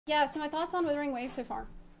Yeah, so my thoughts on Wuthering Waves so far.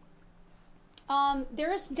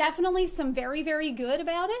 There's definitely some very, very good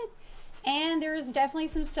about it, and there's definitely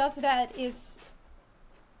some stuff that is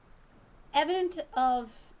evident of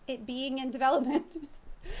it being in development.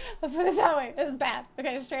 I'll put it that way. It's bad.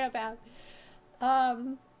 Okay, straight up bad.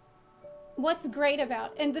 Um, what's great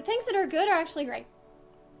about, and the things that are good are actually great.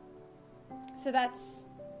 So that's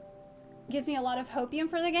gives me a lot of hopium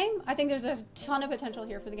for the game. I think there's a ton of potential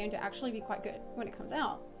here for the game to actually be quite good when it comes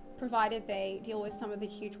out, provided they deal with some of the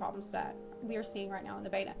huge problems that we are seeing right now in the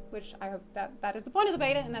beta, which I hope that is the point of the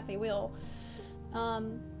beta and that they will.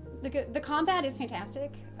 The combat is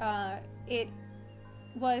fantastic. It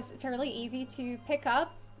was fairly easy to pick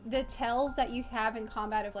up the tells that you have in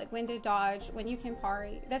combat of like when to dodge, when you can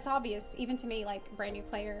parry. That's obvious, even to me, like brand new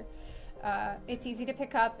player. It's easy to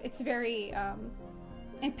pick up. It's very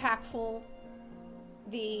impactful.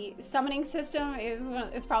 The summoning system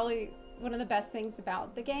is probably one of the best things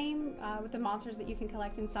about the game, with the monsters that you can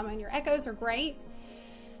collect and summon. Your echoes are great.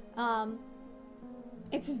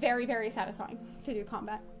 It's very, very satisfying to do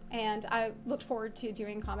combat, and I looked forward to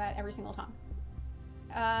doing combat every single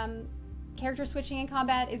time. Character switching in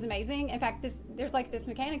combat is amazing. In fact, there's like this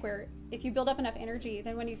mechanic where if you build up enough energy,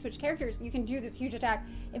 then when you switch characters, you can do this huge attack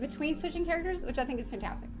in between switching characters, which I think is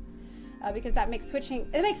fantastic. Because that makes switching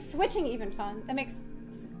even fun. That makes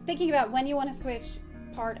thinking about when you want to switch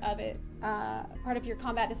part of it, part of your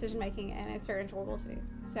combat decision making, and it's very enjoyable to do.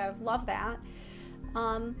 So love that.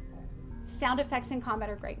 Sound effects in combat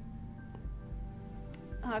are great.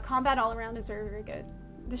 Combat all around is very, very good.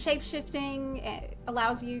 The shape shifting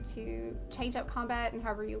allows you to change up combat and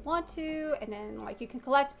however you want to, and then like you can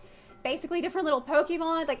collect basically different little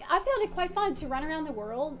Pokemon. Like I found it quite fun to run around the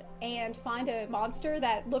world and find a monster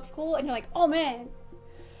that looks cool, and you're like, oh man,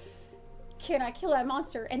 can I kill that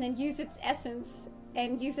monster? And then use its essence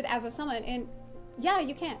and use it as a summon. And yeah,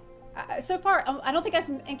 you can. So far, I don't think I've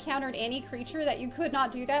encountered any creature that you could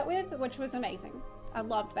not do that with, which was amazing. I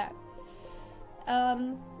loved that.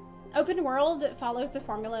 Open world follows the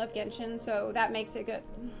formula of Genshin, so that makes it good.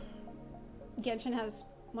 Genshin has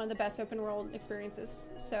one of the best open world experiences,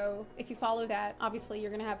 so if you follow that, obviously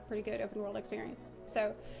you're gonna have a pretty good open world experience.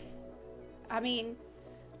 So, I mean,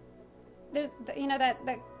 there's, you know, that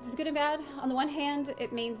is good and bad. On the one hand,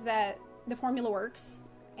 it means that the formula works,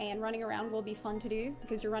 and running around will be fun to do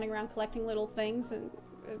because you're running around collecting little things and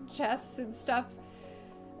chests and stuff.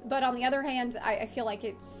 But on the other hand, I feel like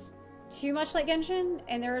it's too much like Genshin,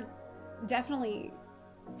 and there are definitely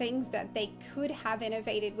things that they could have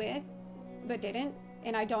innovated with but didn't,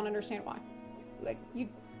 and I don't understand why. Like,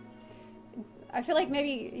 I feel like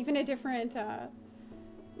maybe even a different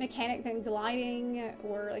mechanic than gliding,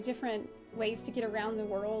 or like different ways to get around the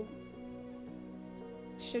world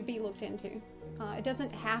should be looked into. It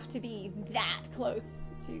doesn't have to be that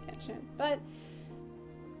close to Genshin, but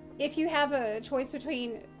if you have a choice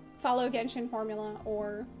between follow Genshin formula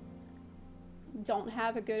or don't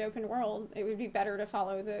have a good open world, it would be better to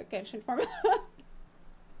follow the Genshin formula.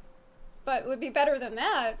 But what would be better than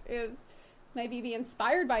that is maybe be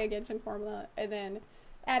inspired by a Genshin formula and then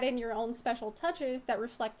add in your own special touches that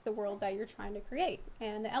reflect the world that you're trying to create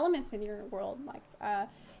and the elements in your world. Like,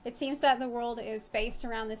 it seems that the world is based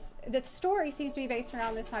around this, the story seems to be based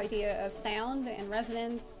around this idea of sound and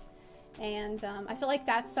resonance, and I feel like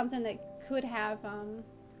that's something that could have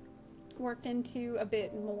worked into a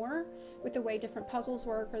bit more with the way different puzzles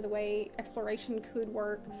work or the way exploration could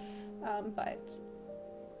work, but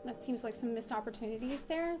that seems like some missed opportunities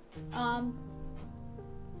there.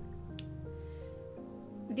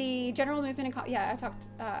 The general movement in yeah, I talked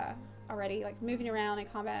already, like moving around in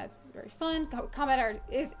combat is very fun. Combat art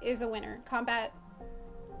is a winner. Combat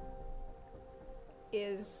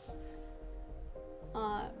is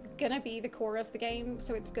gonna be the core of the game,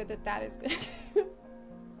 so it's good that that is good.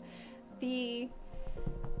 The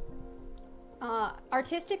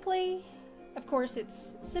artistically, of course,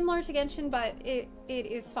 it's similar to Genshin, but it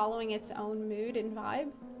is following its own mood and vibe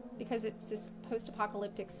because it's this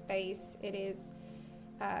post-apocalyptic space. It is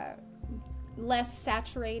less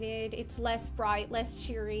saturated, it's less bright, less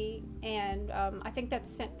cheery, and I think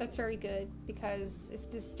that's very good because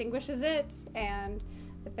it distinguishes it, and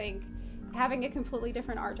I think having a completely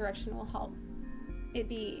different art direction will help it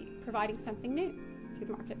be providing something new to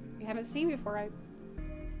the market we haven't seen before, right?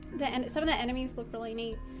 Some of the enemies look really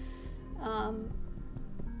neat.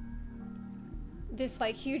 This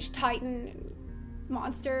like huge Titan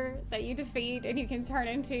monster that you defeat and you can turn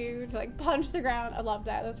into to like punch the ground. I love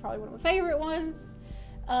that. That's probably one of my favorite ones.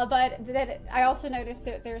 But that I also noticed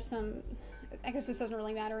that there's some, I guess this doesn't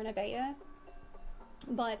really matter in a beta,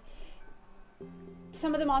 but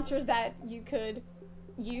some of the monsters that you could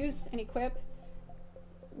use and equip,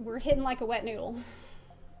 we're hitting like a wet noodle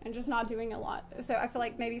and just not doing a lot. So I feel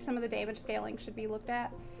like maybe some of the damage scaling should be looked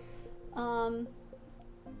at.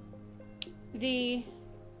 The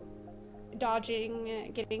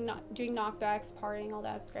dodging, doing knockbacks, partying, all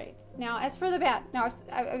that's great. Now, as for the bad, now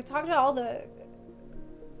I've talked about all the,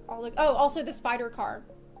 oh, also the spider car.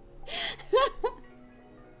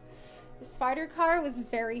 The spider car was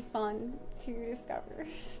very fun to discover.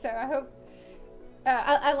 So I hope,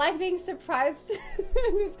 I like being surprised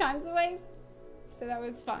in these kinds of ways. So that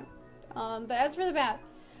was fun. But as for the bad,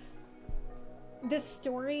 this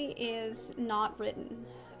story is not written.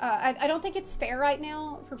 I don't think it's fair right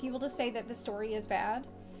now for people to say that the story is bad,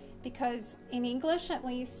 because in English, at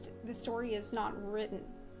least, the story is not written.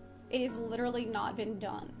 It has literally not been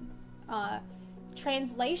done.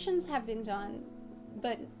 Translations have been done,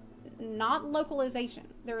 but not localization.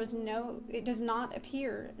 There is no, it does not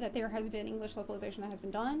appear that there has been English localization that has been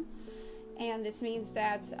done. And this means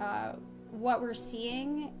that what we're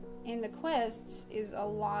seeing in the quests is a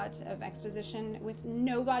lot of exposition with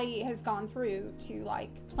nobody has gone through to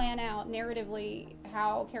like plan out narratively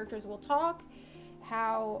how characters will talk,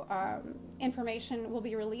 how information will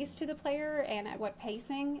be released to the player, and at what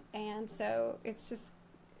pacing. And so it's just,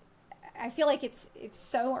 I feel like it's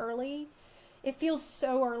so early. It feels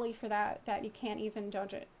so early for that you can't even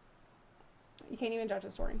judge it. You can't even judge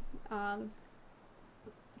the story.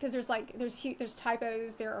 Because there's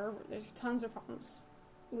typos, there's tons of problems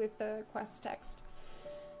with the quest text.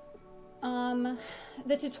 The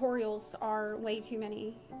tutorials are way too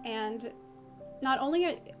many, and not only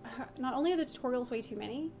are the tutorials way too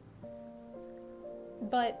many,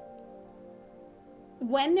 but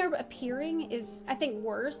when they're appearing is, I think,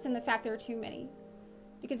 worse than the fact there are too many.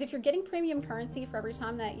 Because if you're getting premium currency for every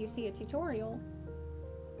time that you see a tutorial,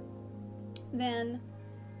 then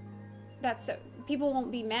people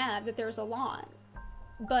won't be mad that there's a lot.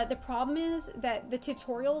 But the problem is that the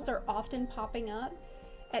tutorials are often popping up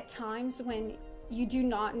at times when you do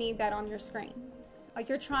not need that on your screen. Like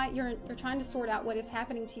you're trying to sort out what is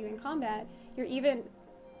happening to you in combat. You're even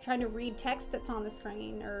trying to read text that's on the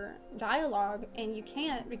screen or dialogue, and you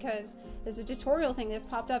can't because there's a tutorial thing that's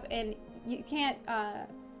popped up, and you can't,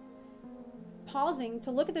 pausing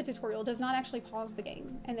to look at the tutorial does not actually pause the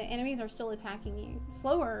game, and the enemies are still attacking you.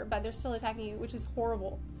 Slower, but they're still attacking you, which is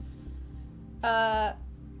horrible.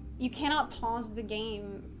 You cannot pause the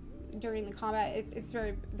game during the combat.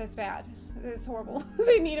 That's bad. It's horrible.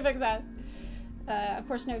 They need to fix that. Of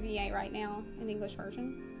course, no VA right now in the English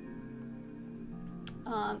version.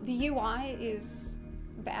 The UI is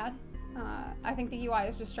bad. I think the UI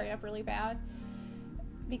is just straight up really bad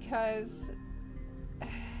because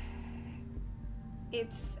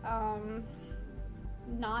it's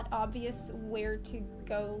not obvious where to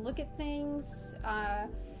go look at things.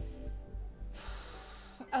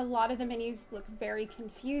 A lot of the menus look very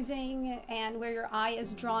confusing, and where your eye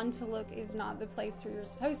is drawn to look is not the place where you're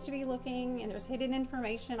supposed to be looking, and there's hidden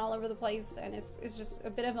information all over the place, and it's just a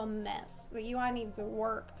bit of a mess. The UI needs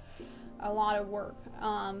work, a lot of work.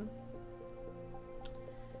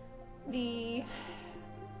 The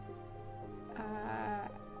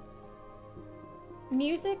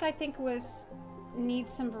music, I think,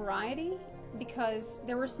 needs some variety, because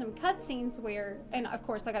there were some cutscenes where, and of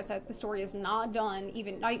course, like I said, the story is not done,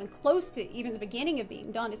 not even close to even the beginning of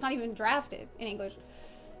being done. It's not even drafted in English.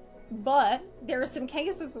 But there were some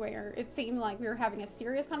cases where it seemed like we were having a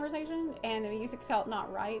serious conversation, and the music felt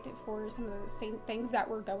not right for some of the same things that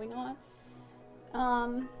were going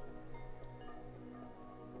on.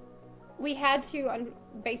 We had to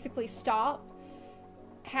basically stop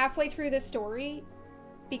halfway through the story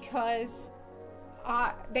because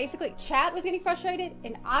basically chat was getting frustrated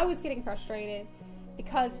and I was getting frustrated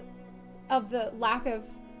because of the lack of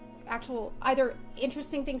actual either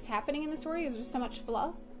interesting things happening in the story. There's just so much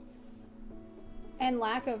fluff and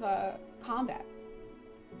lack of combat.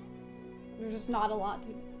 There's just not a lot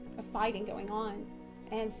of fighting going on,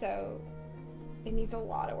 and so it needs a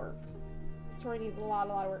lot of work. The story needs a lot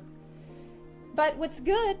of work. But what's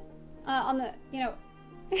good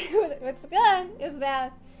what's good is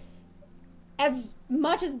that as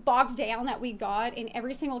much as bogged down that we got in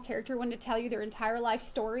every single character wanting to tell you their entire life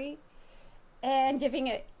story and giving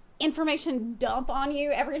an information dump on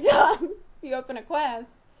you every time you open a quest,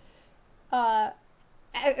 that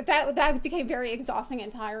became very exhausting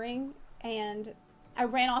and tiring, and I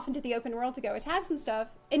ran off into the open world to go attack some stuff,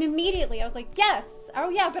 and immediately I was like, yes, oh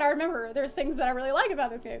yeah, but I remember there's things that I really like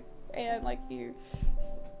about this game. And like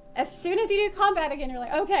as soon as you do combat again, you're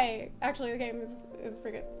like, okay, actually the game is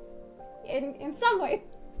pretty good. In some way,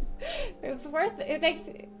 it's worth it.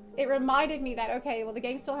 it reminded me that, okay, well, the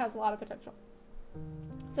game still has a lot of potential.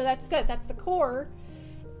 So that's good. That's the core.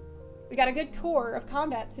 We got a good core of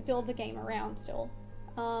combat to build the game around still.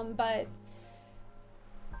 But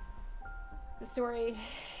the story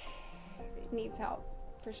needs help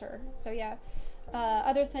for sure. So yeah.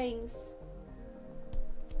 Other things.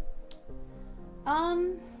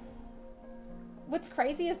 What's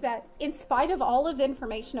crazy is that in spite of all of the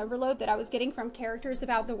information overload that I was getting from characters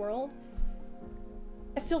about the world,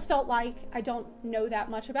 I still felt like I don't know that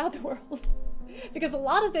much about the world. Because a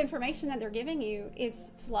lot of the information that they're giving you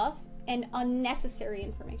is fluff and unnecessary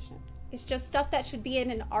information. It's just stuff that should be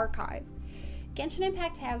in an archive. Genshin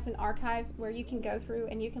Impact has an archive where you can go through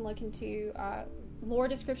and you can look into lore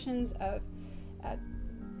descriptions of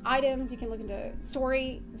items. You can look into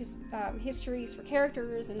story histories for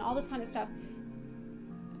characters and all this kind of stuff.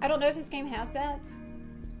 I don't know if this game has that,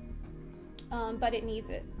 but it needs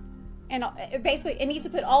it. And basically, it needs to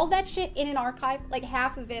put all of that shit in an archive, like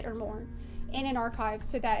half of it or more, in an archive,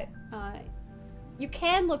 so that you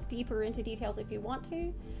can look deeper into details if you want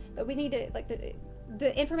to. But we need to, like,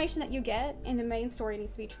 the information that you get in the main story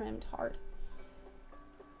needs to be trimmed hard.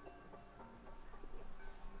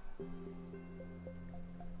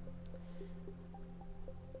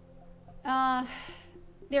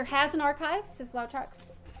 There has an archive, says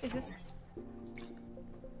Lautrax. Is this...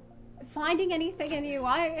 Finding anything in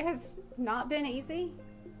UI has not been easy.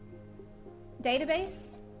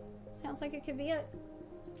 Database? Sounds like it could be it.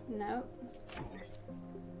 No.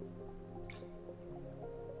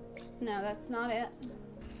 No, that's not it.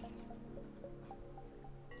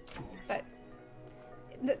 But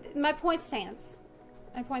my point stands.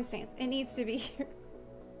 My point stands. It needs to be here.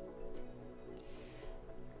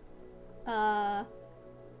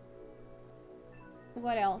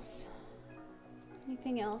 What else?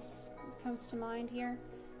 Anything else that comes to mind here?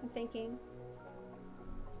 I'm thinking.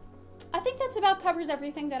 I think that's about covers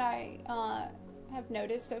everything that I have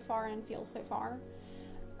noticed so far and feel so far.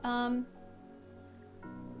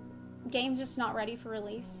 Game's just not ready for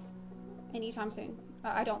release anytime soon.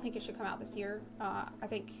 I don't think it should come out this year. I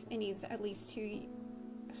think it needs at least 2,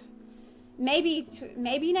 maybe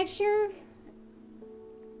next year.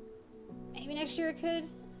 Maybe next year it could.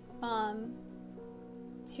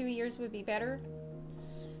 2 years would be better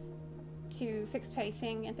to fix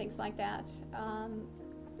pacing and things like that.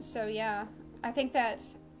 So yeah, I think that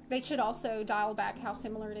they should also dial back how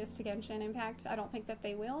similar it is to Genshin Impact. I don't think that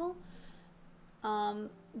they will.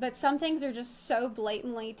 But some things are just so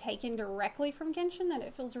blatantly taken directly from Genshin that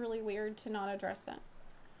it feels really weird to not address that.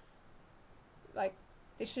 Like,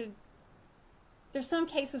 they should... There's some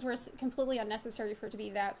cases where it's completely unnecessary for it to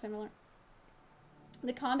be that similar.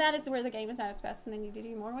 The combat is where the game is at its best, and they need to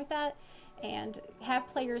do more with that. And have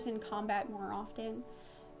players in combat more often.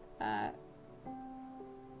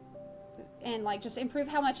 And, like, just improve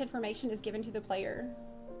how much information is given to the player.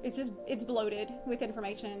 It's bloated with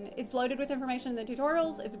information. It's bloated with information in the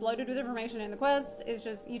tutorials. It's bloated with information in the quests. It's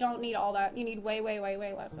just, you don't need all that. You need way, way, way,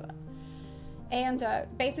 way less of that. And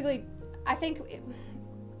basically, I think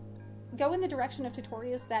go in the direction of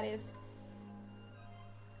tutorials that is,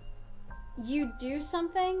 you do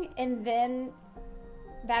something and then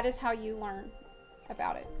that is how you learn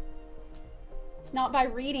about it. Not by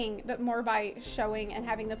reading, but more by showing and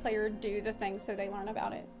having the player do the thing so they learn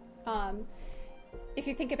about it. If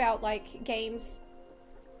you think about, like, games,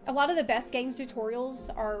 a lot of the best games tutorials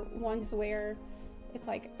are ones where it's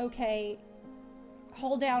like, okay,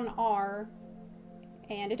 hold down R,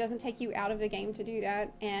 and it doesn't take you out of the game to do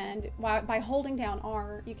that, and by holding down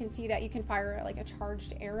R, you can see that you can fire, like, a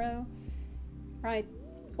charged arrow, right?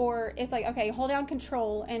 Or it's like, okay, hold down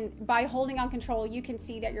control, and by holding on control, you can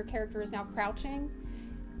see that your character is now crouching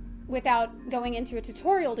without going into a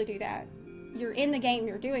tutorial to do that. You're in the game,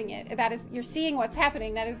 you're doing it. That is, you're seeing what's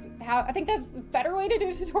happening. That is how, I think that's a better way to do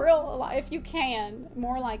a tutorial, if you can.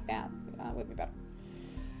 More like that would be better.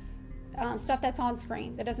 Stuff that's on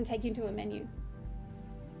screen, that doesn't take you into a menu.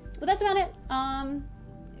 But that's about it. I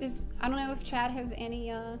don't know if Chad has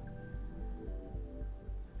any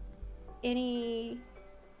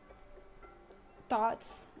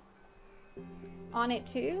thoughts on it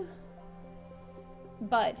too.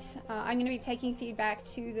 But I'm going to be taking feedback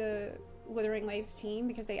to the Wuthering Waves team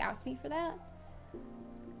because they asked me for that.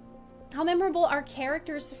 How memorable are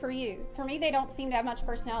characters for you? For me, they don't seem to have much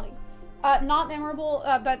personality. Not memorable,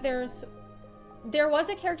 but there was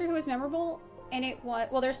a character who was memorable, and it was,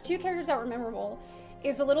 well, there's 2 characters that were memorable.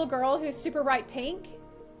 Is a little girl who's super bright pink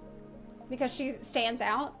because she stands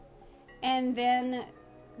out, and then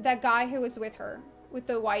that guy who was with her with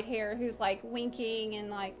the white hair who's like winking and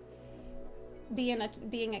like being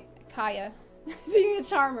a Kaya Being a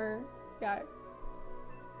charmer. Yeah.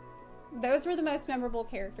 Those were the most memorable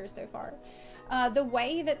characters so far. The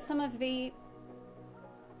way that some of the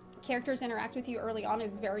characters interact with you early on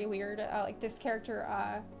is very weird. Like this character,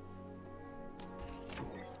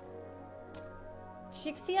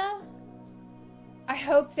 Chixia. I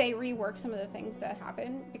hope they rework some of the things that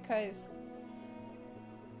happen because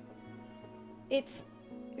it's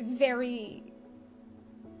very,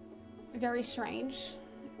 very strange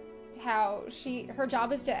how her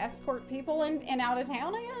job is to escort people in and out of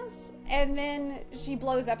town, I guess, and then she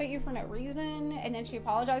blows up at you for no reason, and then she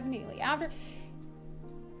apologizes immediately after.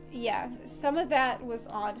 Yeah, some of that was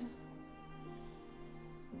odd.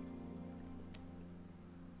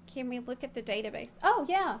 Can we look at the database? Oh,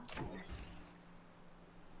 yeah.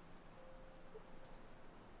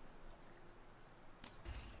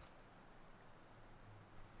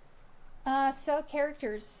 So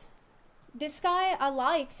characters. This guy I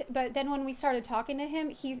liked, but then when we started talking to him,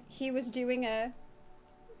 he was doing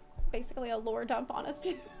basically a lore dump on us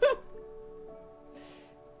too.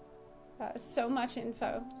 So much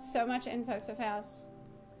info so fast.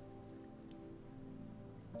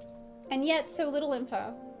 And yet so little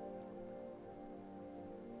info.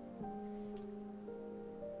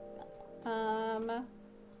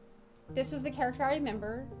 This was the character I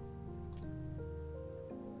remember.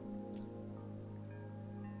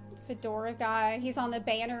 Fedora guy. He's on the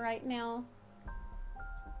banner right now.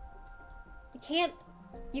 You can't,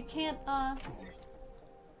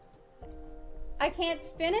 I can't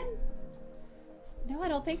spin him? No, I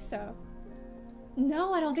don't think so.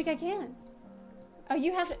 No, I don't think I can. Oh,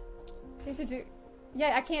 you have to do,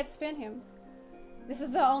 yeah, I can't spin him. This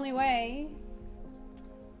is the only way.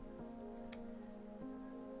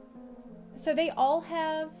 So they all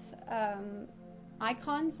have,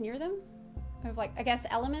 icons near them. Of like, I guess,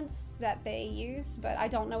 elements that they use, but I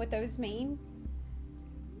don't know what those mean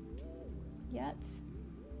yet.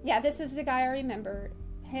 Yeah, this is the guy I remember.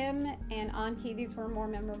 Him and Anki, these were more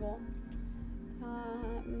memorable.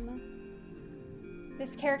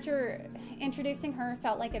 This character, introducing her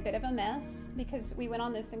felt like a bit of a mess because we went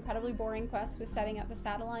on this incredibly boring quest with setting up the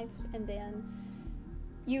satellites, and then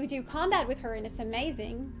you do combat with her and it's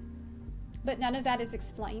amazing, but none of that is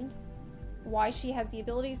explained. Why she has the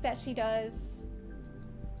abilities that she does.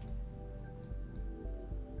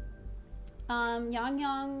 Yang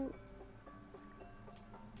Yang,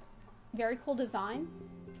 very cool design,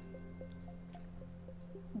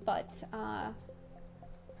 but I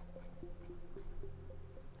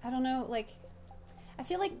don't know, like, I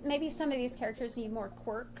feel like maybe some of these characters need more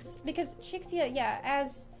quirks, because Chixia, yeah,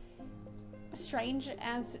 as strange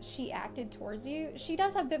as she acted towards you, she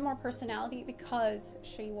does have a bit more personality because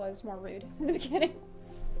she was more rude in the beginning.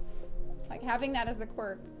 Like, having that as a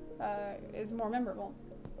quirk is more memorable.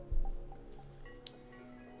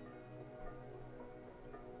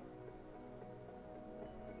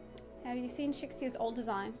 Have you seen Chixia's old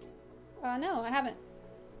design? No, I haven't.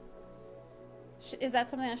 Is that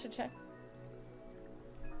something I should check?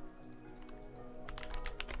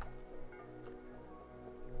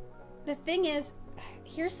 The thing is,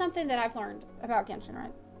 here's something that I've learned about Genshin,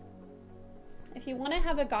 right? If you want to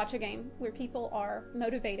have a gacha game where people are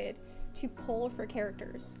motivated to pull for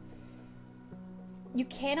characters, you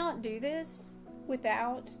cannot do this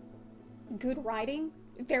without good writing,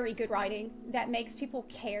 very good writing, that makes people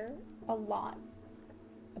care a lot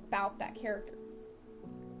about that character.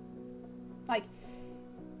 Like,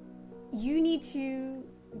 you need to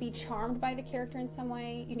be charmed by the character in some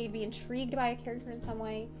way, you need to be intrigued by a character in some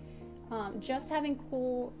way. Just having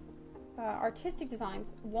cool artistic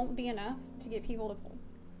designs won't be enough to get people to pull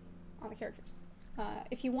on the characters.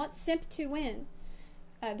 If you want simp to win,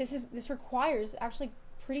 this requires actually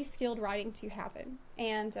pretty skilled writing to happen.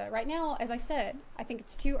 And right now, as I said, I think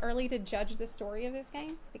it's too early to judge the story of this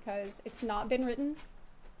game because it's not been written.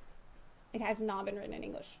 It has not been written in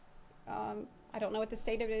English. I don't know what the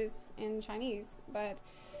state of it is in Chinese, but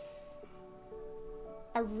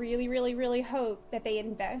I really, really, really hope that they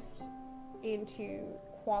invest into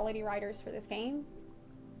quality writers for this game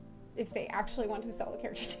if they actually want to sell the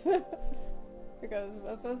characters. Because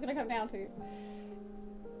that's what it's going to come down to.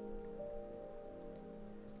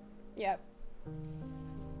 Yep.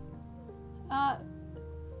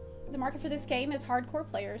 The market for this game is hardcore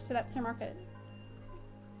players, so that's their market.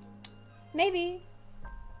 Maybe.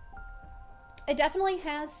 It definitely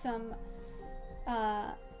has some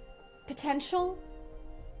potential.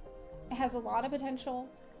 It has a lot of potential.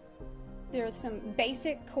 There are some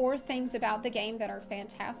basic core things about the game that are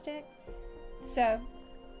fantastic. So,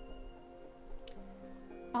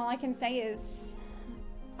 all I can say is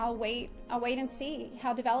I'll wait and see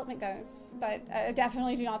how development goes. But I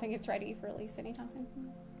definitely do not think it's ready for release anytime soon.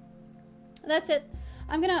 That's it.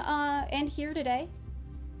 I'm gonna end here today.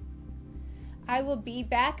 I will be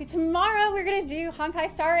back tomorrow. We're gonna do Honkai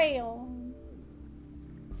Star Rail.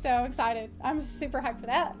 So excited. I'm super hyped for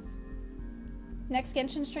that. Next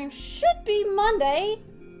Genshin stream should be Monday,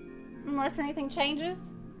 unless anything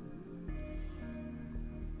changes.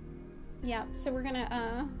 Yeah, so we're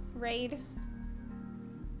gonna raid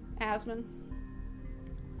Asmon.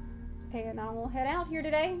 And I will head out here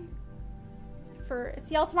today.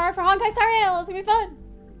 See y'all tomorrow for Honkai Star Rail. It's gonna be fun.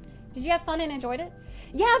 Did you have fun and enjoyed it?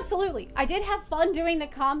 Yeah, absolutely. I did have fun doing the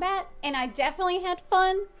combat, and I definitely had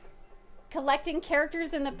fun collecting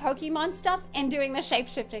characters in the Pokemon stuff and doing the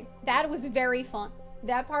shape-shifting. That was very fun.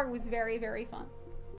 That part was very, very fun.